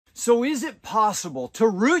So is it possible to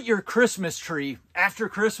root your Christmas tree after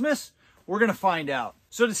Christmas? We're going to find out.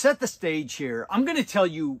 So to set the stage here, I'm going to tell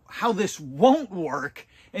you how this won't work,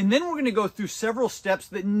 and then we're going to go through several steps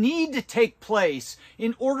that need to take place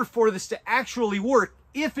in order for this to actually work,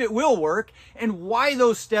 if it will work, and why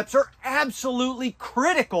those steps are absolutely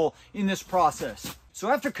critical in this process. So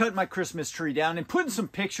after cutting my Christmas tree down and putting some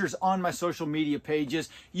pictures on my social media pages,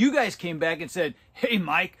 you guys came back and said, "Hey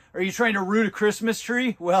Mike, are you trying to root a Christmas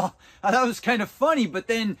tree?" Well, I thought it was kind of funny, but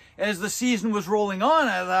then as the season was rolling on,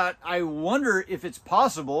 I thought, I wonder if it's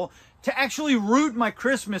possible to actually root my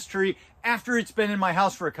Christmas tree after it's been in my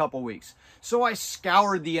house for a couple weeks. So I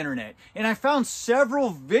scoured the internet and I found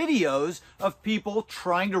several videos of people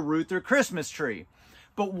trying to root their Christmas tree.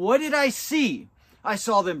 But what did I see? I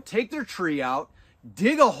saw them take their tree out,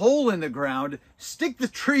 dig a hole in the ground, stick the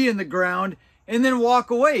tree in the ground, and then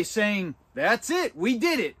walk away saying, "That's it, we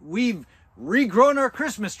did it, we've regrown our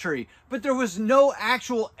Christmas tree." But there was no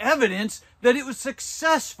actual evidence that it was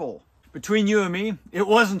successful. Between you and me, it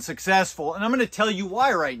wasn't successful, and I'm going to tell you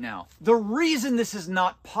why right now. The reason this is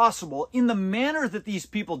not possible in the manner that these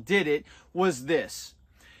people did it was this.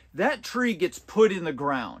 That tree gets put in the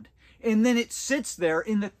ground, and then it sits there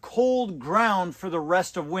in the cold ground for the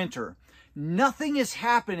rest of winter. Nothing is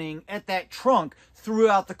happening at that trunk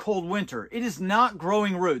throughout the cold winter. It is not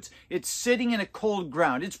growing roots. It's sitting in a cold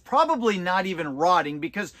ground. It's probably not even rotting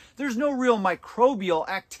because there's no real microbial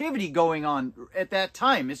activity going on at that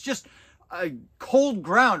time. It's just a cold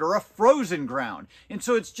ground or a frozen ground. And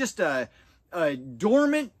so it's just a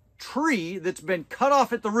dormant tree that's been cut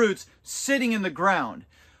off at the roots sitting in the ground.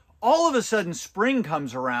 All of a sudden spring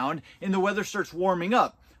comes around and the weather starts warming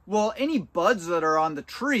up. Well, any buds that are on the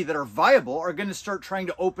tree that are viable are going to start trying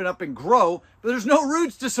to open up and grow, but there's no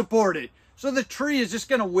roots to support it. So the tree is just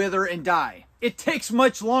going to wither and die. It takes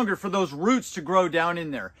much longer for those roots to grow down in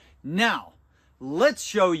there. Now, let's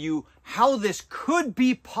show you how this could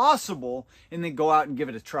be possible and then go out and give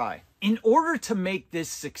it a try. In order to make this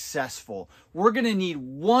successful, we're going to need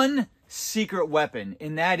one secret weapon,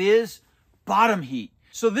 and that is bottom heat.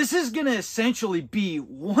 So this is going to essentially be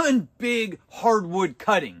one big hardwood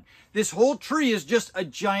cutting. This whole tree is just a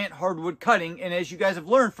giant hardwood cutting, and as you guys have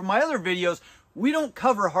learned from my other videos, we don't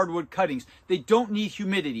cover hardwood cuttings. They don't need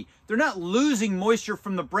humidity. They're not losing moisture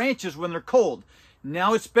from the branches when they're cold.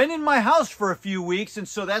 Now it's been in my house for a few weeks, and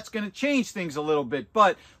so that's going to change things a little bit,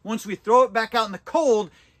 but once we throw it back out in the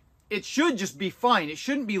cold, it should just be fine. It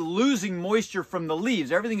shouldn't be losing moisture from the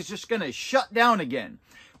leaves. Everything's just going to shut down again.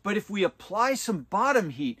 But if we apply some bottom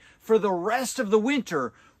heat for the rest of the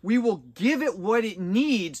winter, we will give it what it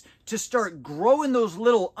needs to start growing those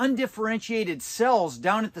little undifferentiated cells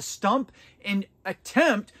down at the stump and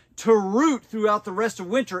attempt to root throughout the rest of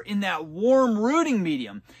winter in that warm rooting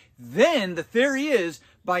medium. Then the theory is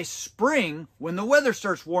by spring, when the weather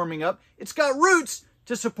starts warming up, it's got roots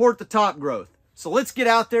to support the top growth. So let's get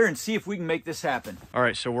out there and see if we can make this happen. All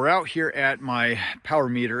right, so we're out here at my power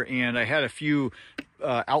meter, and I had a few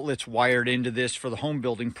outlets wired into this for the home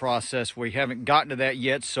building process. We haven't gotten to that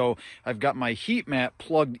yet, so I've got my heat mat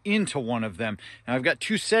plugged into one of them. Now I've got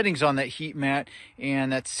two settings on that heat mat,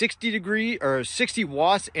 and that's 60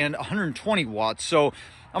 watts and 120 watts. So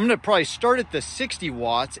I'm gonna probably start at the 60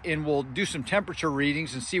 watts and we'll do some temperature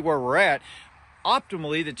readings and see where we're at.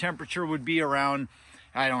 Optimally, the temperature would be around,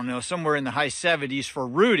 I don't know, somewhere in the high 70s for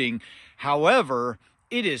rooting. However,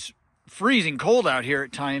 it is freezing cold out here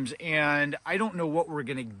at times, and I don't know what we're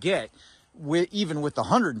gonna get even with the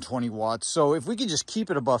 120 watts. So if we could just keep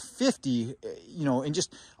it above 50, and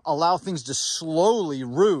just allow things to slowly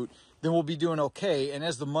root, then we'll be doing okay. And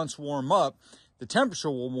as the months warm up, the temperature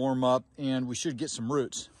will warm up and we should get some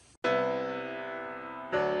roots.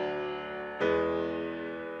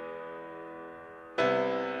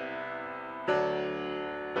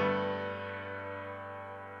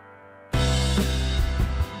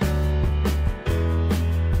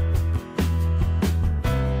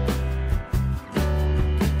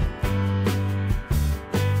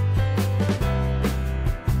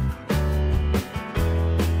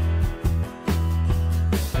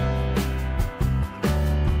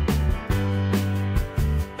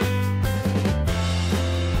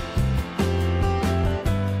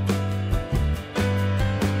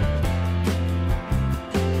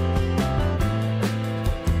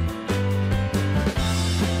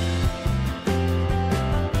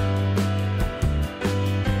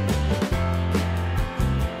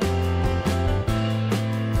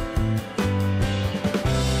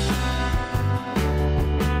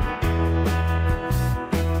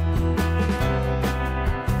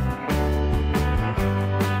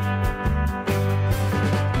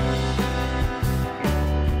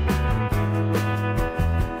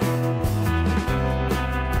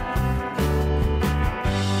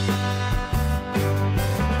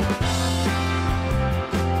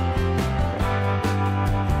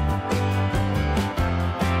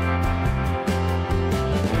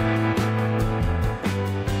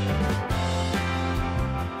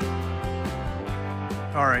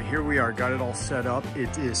 here we are, got it all set up.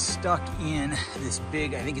 It is stuck in this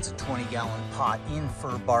big, I think it's a 20-gallon pot in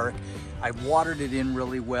fir bark. I watered it in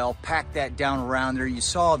really well, packed that down around there. You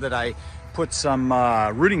saw that I put some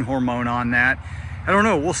rooting hormone on that. I don't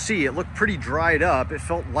know, we'll see. It looked pretty dried up. It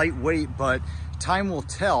felt lightweight, but time will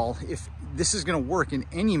tell if this is gonna work in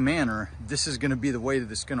any manner. This is gonna be the way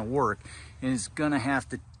that it's gonna work, and it's gonna have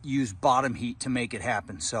to use bottom heat to make it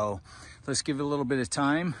happen. So let's give it a little bit of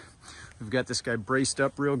time. We've got this guy braced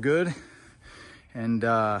up real good, and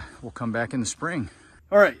we'll come back in the spring.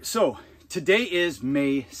 All right, so today is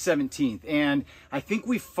May 17th, and I think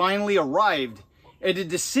we finally arrived at a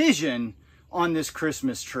decision on this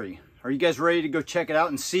Christmas tree. Are you guys ready to go check it out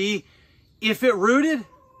and see if it rooted?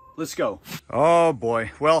 Let's go. Oh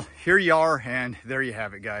boy, well, here you are, and there you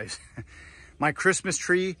have it, guys. My Christmas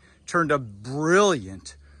tree turned a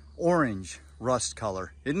brilliant orange rust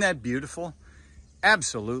color. Isn't that beautiful?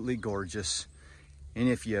 Absolutely gorgeous. And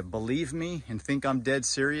if you believe me and think I'm dead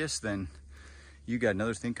serious, then you got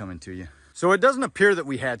another thing coming to you. So it doesn't appear that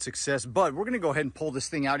we had success, but we're gonna go ahead and pull this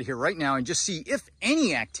thing out of here right now and just see if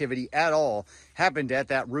any activity at all happened at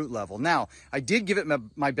that root level. Now, I did give it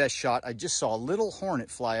my best shot. I just saw a little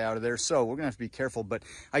hornet fly out of there, so we're gonna have to be careful, but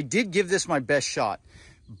I did give this my best shot.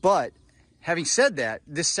 But having said that,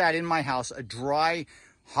 this sat in my house, a dry,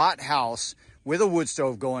 hot house with a wood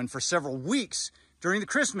stove going for several weeks during the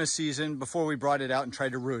Christmas season before we brought it out and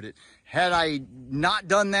tried to root it. Had I not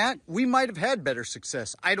done that, we might have had better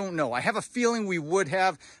success. I don't know. I have a feeling we would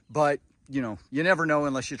have, but you know, you never know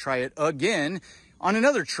unless you try it again on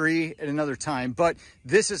another tree at another time. But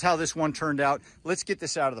this is how this one turned out. Let's get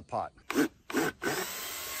this out of the pot.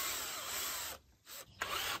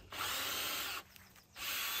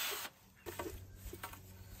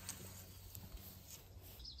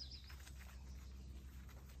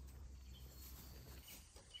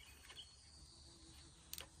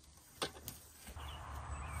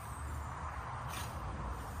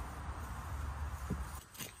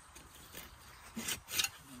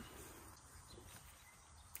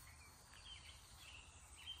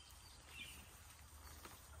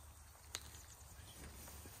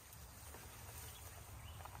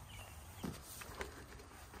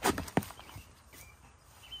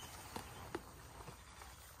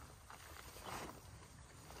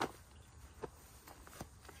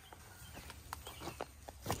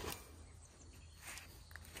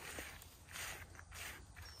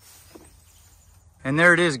 And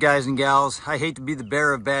there it is, guys and gals. I hate to be the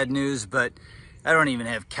bearer of bad news, but I don't even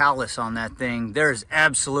have callus on that thing. There is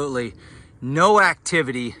absolutely no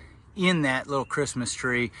activity in that little Christmas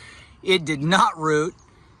tree. It did not root.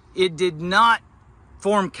 It did not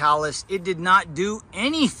form callus. It did not do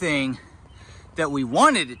anything that we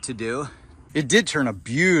wanted it to do. It did turn a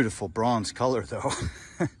beautiful bronze color though.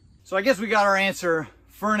 So I guess we got our answer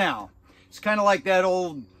for now. It's kind of like that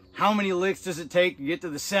old, how many licks does it take to get to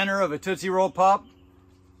the center of a Tootsie Roll Pop?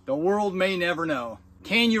 The world may never know.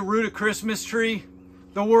 Can you root a Christmas tree?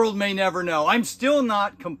 The world may never know. I'm still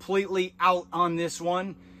not completely out on this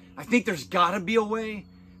one. I think there's gotta be a way.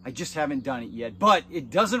 I just haven't done it yet, but it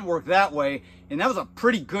doesn't work that way, and that was a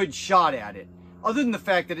pretty good shot at it, other than the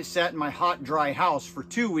fact that it sat in my hot, dry house for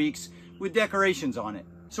 2 weeks with decorations on it.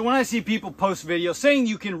 So when I see people post videos saying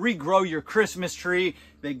you can regrow your Christmas tree,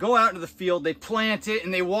 they go out into the field, they plant it,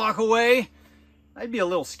 and they walk away, I'd be a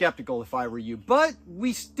little skeptical if I were you. But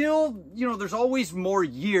we still, you know, there's always more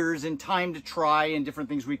years and time to try and different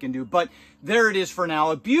things we can do. But there it is for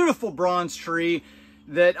now, a beautiful bronze tree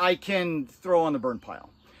that I can throw on the burn pile.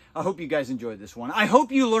 I hope you guys enjoyed this one. I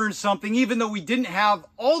hope you learned something, even though we didn't have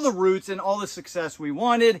all the roots and all the success we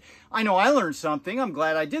wanted. I know I learned something. I'm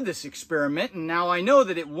glad I did this experiment, and now I know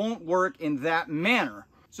that it won't work in that manner.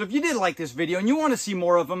 So if you did like this video and you want to see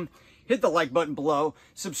more of them, hit the like button below.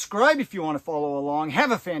 Subscribe if you want to follow along.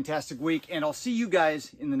 Have a fantastic week, and I'll see you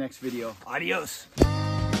guys in the next video. Adios.